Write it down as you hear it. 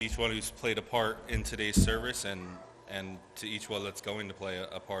one who's played a part in today's service and to each one that's going to play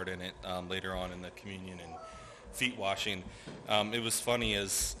a part in it later on in the communion and feet washing. It was funny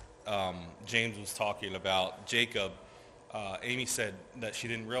as James was talking about Jacob. Amy said that she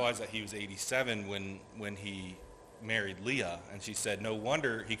didn't realize that he was 87 when he married Leah, and she said no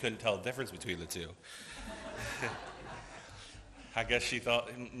wonder he couldn't tell the difference between the two. I guess she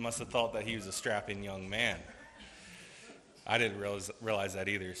must have thought that he was a strapping young man. I didn't realize that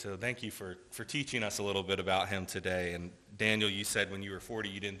either, so thank you for teaching us a little bit about him today. And Daniel, you said when you were 40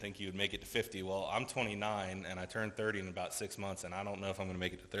 you didn't think you would make it to 50. Well, I'm 29 and I turned 30 in about 6 months, and I don't know if I'm going to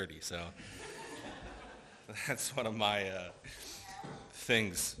make it to 30, so that's one of my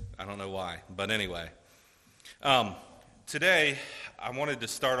things. I don't know why, but anyway. Today I wanted to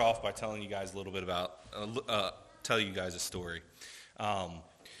start off by telling you guys a little bit about, tell you guys a story.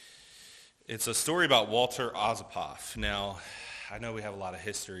 It's a story about Walter Ozapoff. Now, I know we have a lot of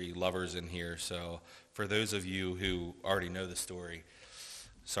history lovers in here, so for those of you who already know the story,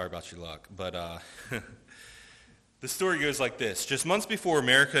 sorry about your luck. But the story goes like this. Just months before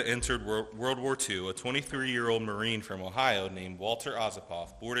America entered World War II, a 23-year-old Marine from Ohio named Walter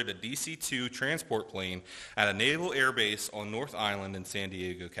Ozapoff boarded a DC-2 transport plane at a naval air base on North Island in San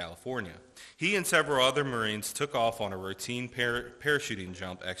Diego, California. He and several other Marines took off on a routine parachuting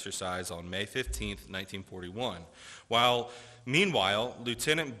jump exercise on May 15, 1941. Meanwhile,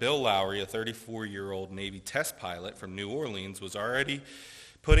 Lieutenant Bill Lowry, a 34-year-old Navy test pilot from New Orleans, was already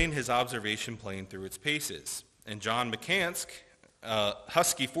putting his observation plane through its paces. And John McCansk,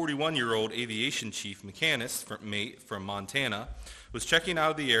 husky 41-year-old aviation chief mechanist from Montana, was checking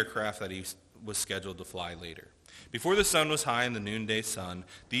out of the aircraft that he was scheduled to fly later. Before the sun was high in the noonday sun,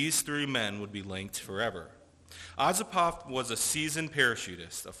 these three men would be linked forever. Ozapoff was a seasoned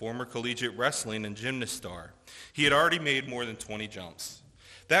parachutist, a former collegiate wrestling and gymnast star. He had already made more than 20 jumps.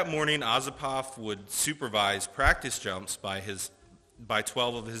 That morning, Ozapoff would supervise practice jumps by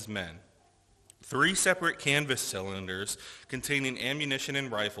 12 of his men. 3 separate canvas cylinders containing ammunition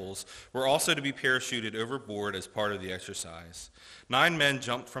and rifles were also to be parachuted overboard as part of the exercise. 9 men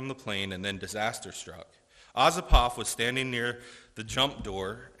jumped from the plane, and then disaster struck. Ozapoff was standing near the jump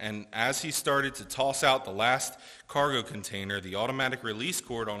door, and as he started to toss out the last cargo container, the automatic release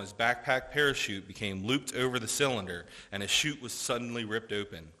cord on his backpack parachute became looped over the cylinder, and his chute was suddenly ripped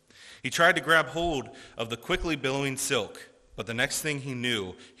open. He tried to grab hold of the quickly billowing silk, but the next thing he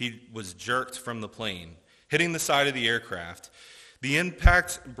knew, he was jerked from the plane, hitting the side of the aircraft. The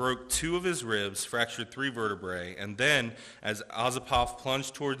impact broke 2 of his ribs, fractured 3 vertebrae, and then, as Ozapoff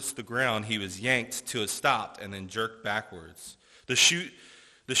plunged towards the ground, he was yanked to a stop and then jerked backwards. The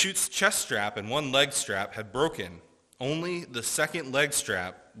chute's chest strap and 1 leg strap had broken. Only the second leg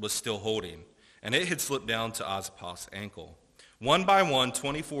strap was still holding, and it had slipped down to Ozapoff's ankle. One by one,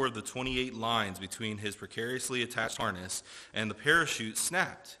 24 of the 28 lines between his precariously attached harness and the parachute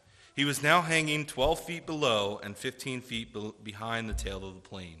snapped. He was now hanging 12 feet below and 15 feet behind the tail of the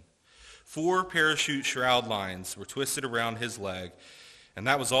plane. 4 parachute shroud lines were twisted around his leg, and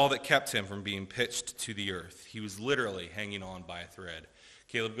that was all that kept him from being pitched to the earth. He was literally hanging on by a thread.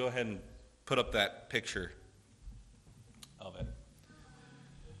 Caleb, go ahead and put up that picture of it.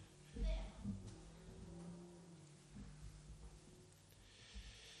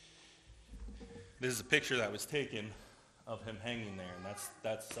 This is a picture that was taken of him hanging there, and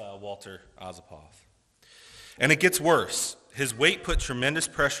that's Walter Ozapoff. And it gets worse. His weight put tremendous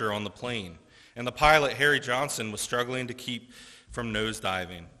pressure on the plane, and the pilot, Harry Johnson, was struggling to keep from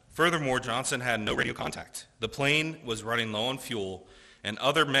nosediving. Furthermore, Johnson had no radio contact. The plane was running low on fuel, and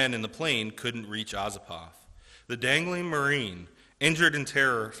other men in the plane couldn't reach Ozapoff. The dangling Marine, injured and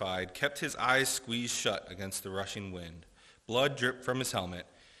terrified, kept his eyes squeezed shut against the rushing wind. Blood dripped from his helmet.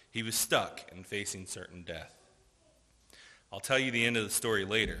 He was stuck and facing certain death. I'll tell you the end of the story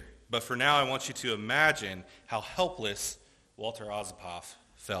later, but for now I want you to imagine how helpless Walter Ozapoff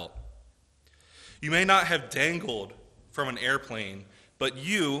felt. You may not have dangled from an airplane, but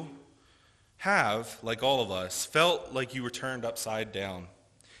you have, like all of us, felt like you were turned upside down.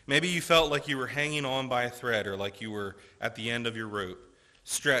 Maybe you felt like you were hanging on by a thread, or like you were at the end of your rope,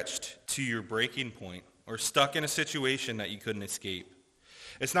 stretched to your breaking point, or stuck in a situation that you couldn't escape.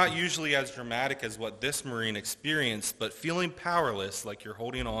 It's not usually as dramatic as what this Marine experienced, but feeling powerless, like you're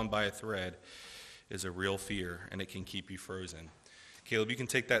holding on by a thread, is a real fear, and it can keep you frozen. Caleb, you can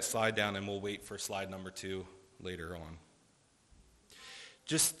take that slide down, and we'll wait for slide number 2 later on.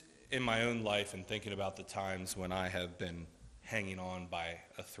 Just in my own life and thinking about the times when I have been hanging on by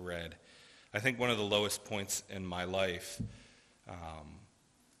a thread, I think one of the lowest points in my life,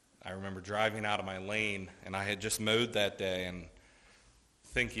 I remember driving out of my lane, and I had just mowed that day, and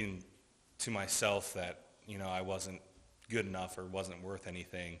thinking to myself that, I wasn't good enough or wasn't worth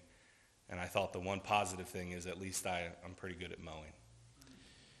anything. And I thought the one positive thing is at least I'm pretty good at mowing.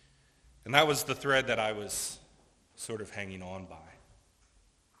 And that was the thread that I was sort of hanging on by.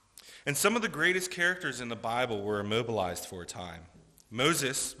 And some of the greatest characters in the Bible were immobilized for a time.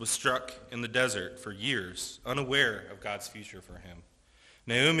 Moses was struck in the desert for years, unaware of God's future for him.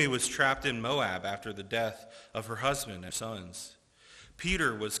 Naomi was trapped in Moab after the death of her husband and sons.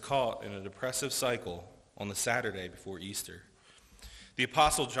 Peter was caught in a depressive cycle on the Saturday before Easter. The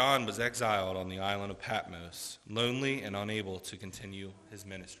Apostle John was exiled on the island of Patmos, lonely and unable to continue his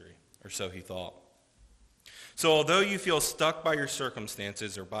ministry, or so he thought. So although you feel stuck by your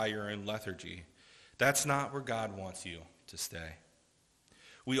circumstances or by your own lethargy, that's not where God wants you to stay.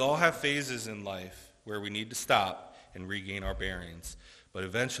 We all have phases in life where we need to stop and regain our bearings, but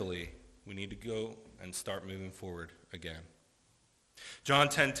eventually we need to go and start moving forward again. John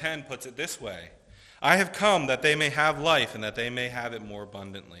 10:10 puts it this way: I have come that they may have life and that they may have it more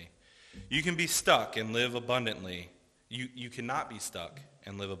abundantly. You can be stuck and live abundantly. You cannot be stuck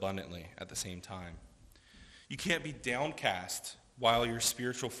and live abundantly at the same time. You can't be downcast while keeping your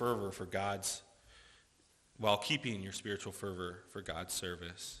spiritual fervor for God's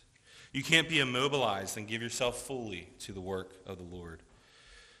service. You can't be immobilized and give yourself fully to the work of the Lord.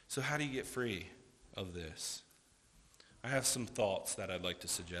 So how do you get free of this? I have some thoughts that I'd like to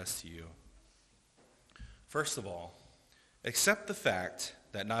suggest to you. First of all, accept the fact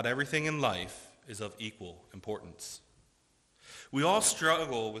that not everything in life is of equal importance. We all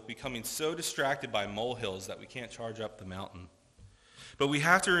struggle with becoming so distracted by molehills that we can't charge up the mountain. But we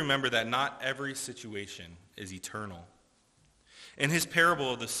have to remember that not every situation is eternal. In his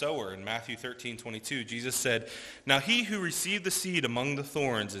parable of the sower in Matthew 13:22, Jesus said, "Now he who received the seed among the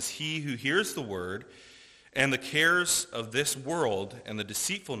thorns is he who hears the word, and the cares of this world and the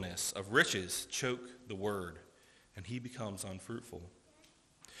deceitfulness of riches choke the word, and he becomes unfruitful."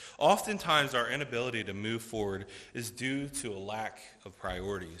 Oftentimes, our inability to move forward is due to a lack of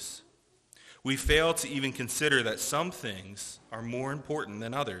priorities. We fail to even consider that some things are more important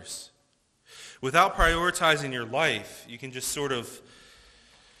than others. Without prioritizing your life, you can't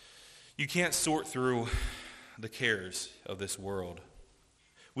sort through the cares of this world.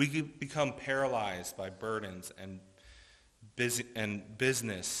 We become paralyzed by burdens and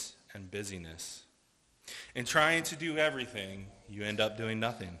business and busyness. In trying to do everything, you end up doing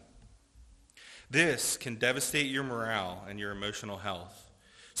nothing. This can devastate your morale and your emotional health.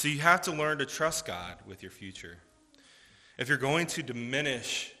 So you have to learn to trust God with your future. If you're going to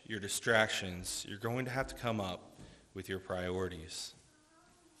diminish your distractions, you're going to have to come up with your priorities.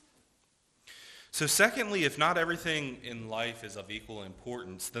 So secondly, if not everything in life is of equal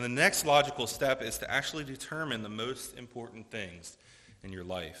importance, then the next logical step is to actually determine the most important things in your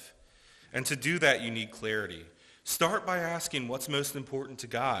life. And to do that, you need clarity. Start by asking what's most important to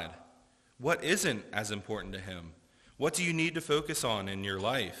God. What isn't as important to him? What do you need to focus on in your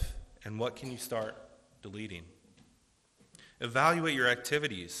life? And what can you start deleting? Evaluate your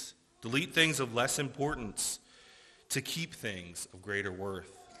activities. Delete things of less importance to keep things of greater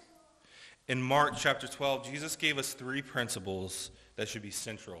worth. In Mark chapter 12, Jesus gave us 3 principles that should be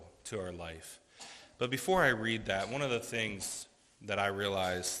central to our life. But before I read that, one of the things that I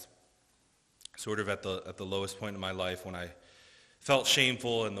realized sort of at the lowest point in my life when I felt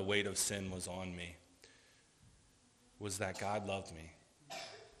shameful and the weight of sin was on me was that God loved me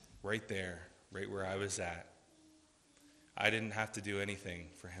right there, right where I was at. I didn't have to do anything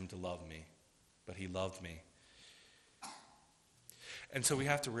for him to love me, but he loved me. And so we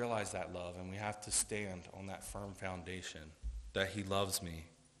have to realize that love, and we have to stand on that firm foundation that he loves me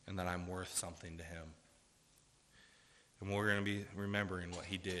and that I'm worth something to him. And we're going to be remembering what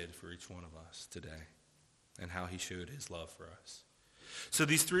he did for each one of us today and how he showed his love for us. So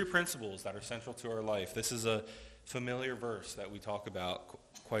these 3 principles that are central to our life, this is a familiar verse that we talk about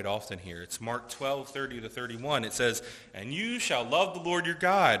quite often here. It's Mark 12:30-31. It says, "And you shall love the Lord your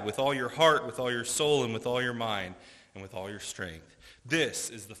God with all your heart, with all your soul, and with all your mind, and with all your strength. This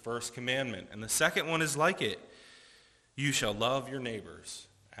is the first commandment. And the second one is like it. You shall love your neighbors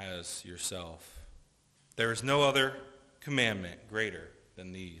as yourself. There is no other commandment greater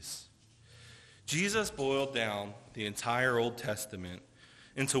than these." Jesus boiled down the entire Old Testament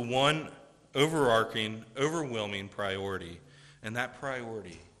into one overarching, overwhelming priority, and that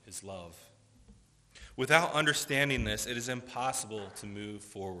priority is love. Without understanding this, it is impossible to move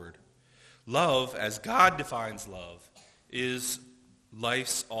forward. Love, as God defines love, is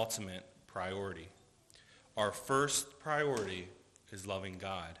life's ultimate priority. Our first priority is loving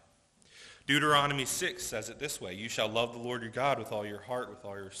God. Deuteronomy 6 says it this way: you shall love the Lord your God with all your heart, with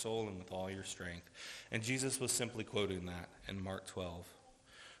all your soul, and with all your strength. And Jesus was simply quoting that in Mark 12.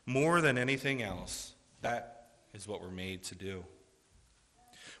 More than anything else, that is what we're made to do.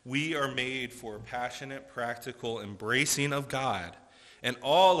 We are made for a passionate, practical embracing of God and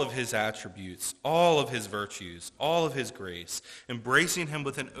all of his attributes, all of his virtues, all of his grace, embracing him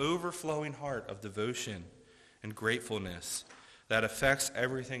with an overflowing heart of devotion and gratefulness that affects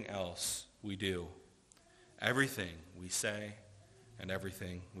everything else we do, everything we say, and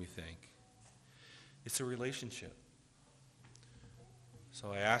everything we think. It's a relationship.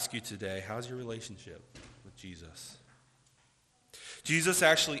 So I ask you today, how's your relationship with Jesus? Jesus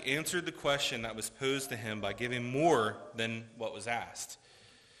actually answered the question that was posed to him by giving more than what was asked.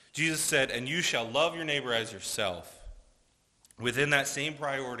 Jesus said, and you shall love your neighbor as yourself. Within that same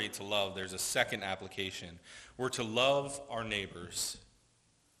priority to love, there's a second application. We're to love our neighbors.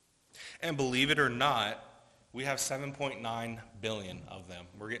 And believe it or not, we have 7.9 billion of them.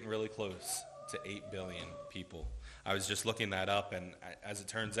 We're getting really close to 8 billion people. I was just looking that up, and as it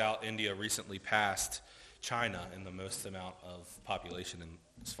turns out, India recently passed China in the most amount of population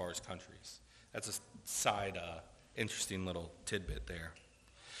as far as countries. That's a side interesting little tidbit there.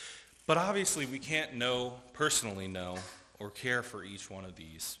 But obviously we can't personally know or care for each one of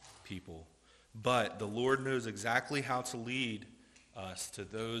these people. But the Lord knows exactly how to lead us to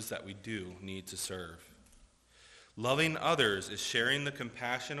those that we do need to serve. Loving others is sharing the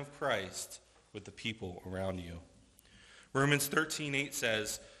compassion of Christ with the people around you. Romans 13:8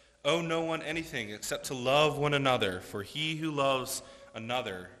 says, owe no one anything except to love one another, for he who loves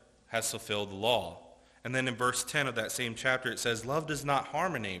another has fulfilled the law. And then in verse 10 of that same chapter it says, love does not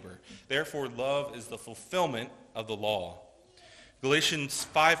harm a neighbor. Therefore, love is the fulfillment of the law. Galatians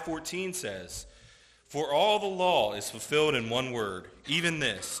 5:14 says, for all the law is fulfilled in one word, even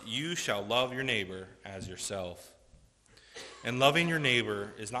this, you shall love your neighbor as yourself. And loving your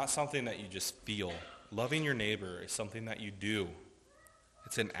neighbor is not something that you just feel. Loving your neighbor is something that you do.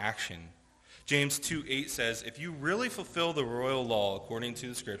 It's an action. James 2:8 says, if you really fulfill the royal law according to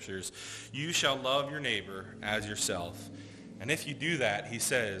the scriptures, you shall love your neighbor as yourself. And if you do that, he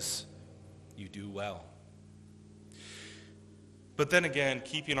says, you do well. But then again,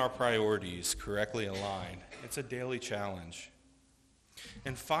 keeping our priorities correctly aligned, it's a daily challenge.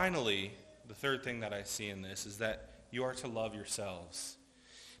 And finally, the third thing that I see in this is that you are to love yourselves.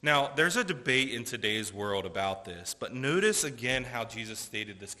 Now, there's a debate in today's world about this, but notice again how Jesus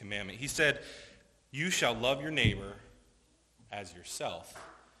stated this commandment. He said, you shall love your neighbor as yourself.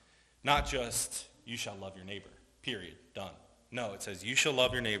 Not just, you shall love your neighbor, period, done. No, it says, you shall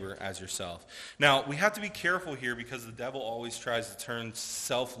love your neighbor as yourself. Now, we have to be careful here because the devil always tries to turn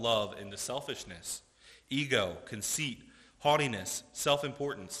self-love into selfishness, ego, conceit, haughtiness,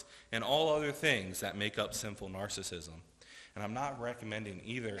 self-importance, and all other things that make up sinful narcissism. And I'm not recommending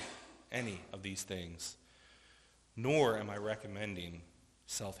any of these things, nor am I recommending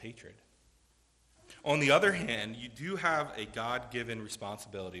self-hatred. On the other hand, you do have a God-given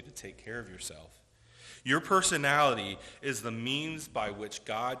responsibility to take care of yourself. Your personality is the means by which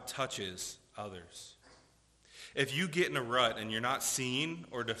God touches others. If you get in a rut and you're not seeing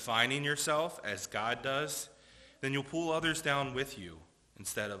or defining yourself as God does, then you'll pull others down with you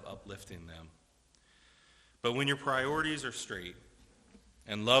instead of uplifting them. But when your priorities are straight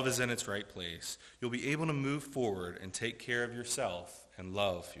and love is in its right place, you'll be able to move forward and take care of yourself and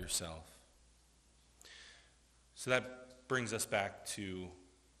love yourself. So that brings us back to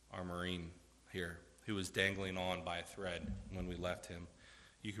our Marine here, who was dangling on by a thread when we left him.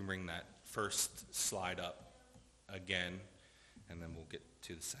 You can bring that first slide up again, and then we'll get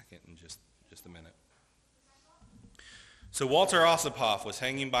to the second in just a minute. So Walter Osipov was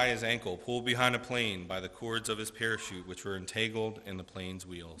hanging by his ankle, pulled behind a plane by the cords of his parachute, which were entangled in the plane's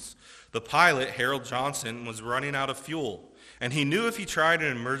wheels. The pilot, Harold Johnson, was running out of fuel, and he knew if he tried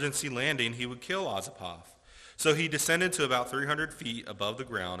an emergency landing, he would kill Osipov. So he descended to about 300 feet above the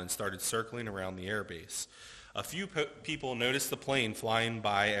ground and started circling around the airbase. A few people noticed the plane flying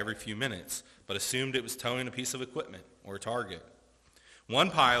by every few minutes, but assumed it was towing a piece of equipment or a target. One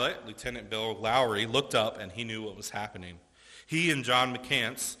pilot, Lieutenant Bill Lowry, looked up and he knew what was happening. He and John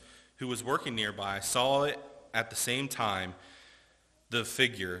McCants, who was working nearby, saw it at the same time, the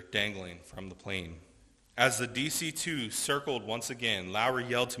figure dangling from the plane. As the DC-2 circled once again, Lowry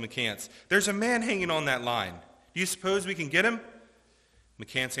yelled to McCants, "There's a man hanging on that line. Do you suppose we can get him?"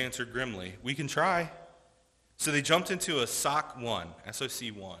 McCants answered grimly, "We can try." So they jumped into a SOC-1,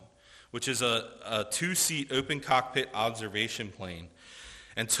 SOC-1, which is a two-seat open cockpit observation plane,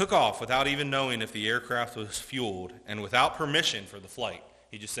 and took off without even knowing if the aircraft was fueled and without permission for the flight.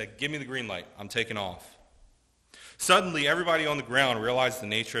 He just said, "Give me the green light. I'm taking off." Suddenly, everybody on the ground realized the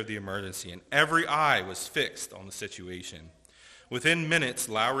nature of the emergency, and every eye was fixed on the situation. Within minutes,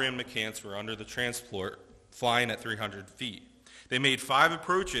 Lowry and McCants were under the transport, flying at 300 feet. They made 5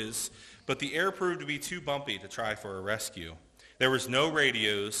 approaches, but the air proved to be too bumpy to try for a rescue. There was no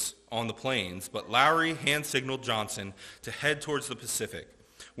radios on the planes, but Lowry hand-signaled Johnson to head towards the Pacific,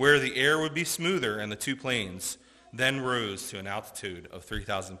 where the air would be smoother, and the 2 planes then rose to an altitude of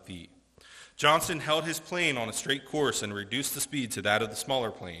 3,000 feet. Johnson held his plane on a straight course and reduced the speed to that of the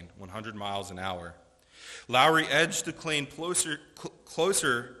smaller plane, 100 miles an hour. Lowry edged the plane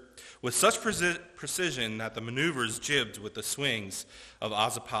closer with such precision that the maneuvers jibbed with the swings of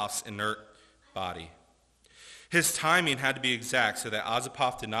Ozapoff's inert body. His timing had to be exact so that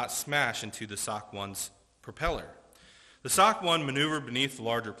Ozapoff did not smash into the Sock 1's propeller. The Sock 1 maneuvered beneath the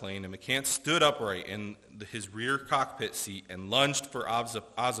larger plane, and McCants stood upright in his rear cockpit seat and lunged for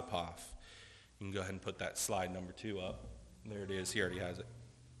Ozapoff. You can go ahead and put that slide number 2 up. There it is. He already has it.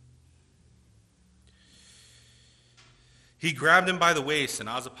 He grabbed him by the waist, and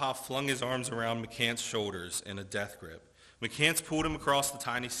Ozapoff flung his arms around McCants' shoulders in a death grip. McCants pulled him across the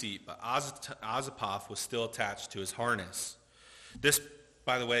tiny seat, but Ozapoff was still attached to his harness. This,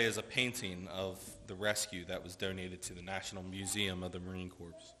 by the way, is a painting of the rescue that was donated to the National Museum of the Marine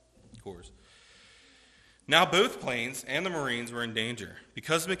Corps. Now both planes and the Marines were in danger.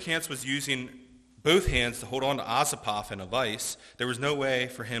 Because McCants was using both hands to hold on to Ozapoff in a vise, there was no way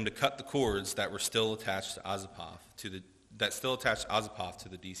for him to cut the cords that were still attached to Ozapoff to the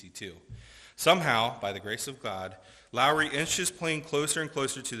DC-2. Somehow, by the grace of God, Lowry inched his plane closer and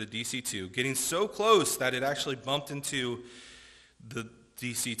closer to the DC-2, getting so close that it actually bumped into the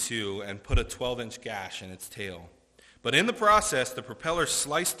DC-2 and put a 12-inch gash in its tail. But in the process, the propeller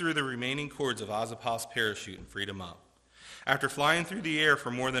sliced through the remaining cords of Ozapoff's parachute and freed him up. After flying through the air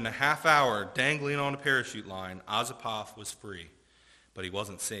for more than a half hour, dangling on a parachute line, Ozapoff was free, but he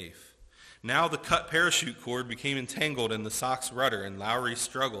wasn't safe. Now the cut parachute cord became entangled in the Sock's rudder, and Lowry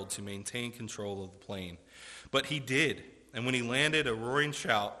struggled to maintain control of the plane. But he did, and when he landed, a roaring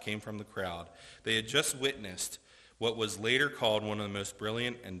shout came from the crowd. They had just witnessed what was later called one of the most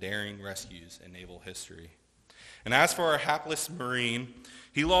brilliant and daring rescues in naval history. And as for our hapless Marine,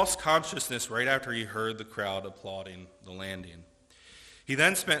 he lost consciousness right after he heard the crowd applauding the landing. He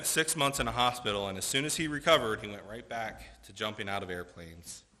then spent 6 months in a hospital, and as soon as he recovered, he went right back to jumping out of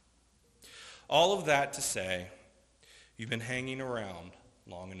airplanes. All of that to say, you've been hanging around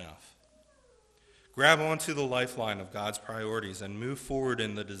long enough. Grab onto the lifeline of God's priorities and move forward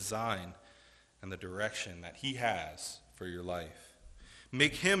in the design and the direction that he has for your life.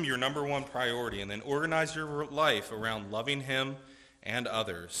 Make him your number one priority, and then organize your life around loving him and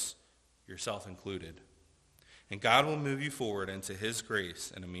others, yourself included. And God will move you forward into his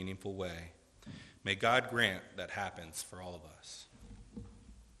grace in a meaningful way. May God grant that happens for all of us.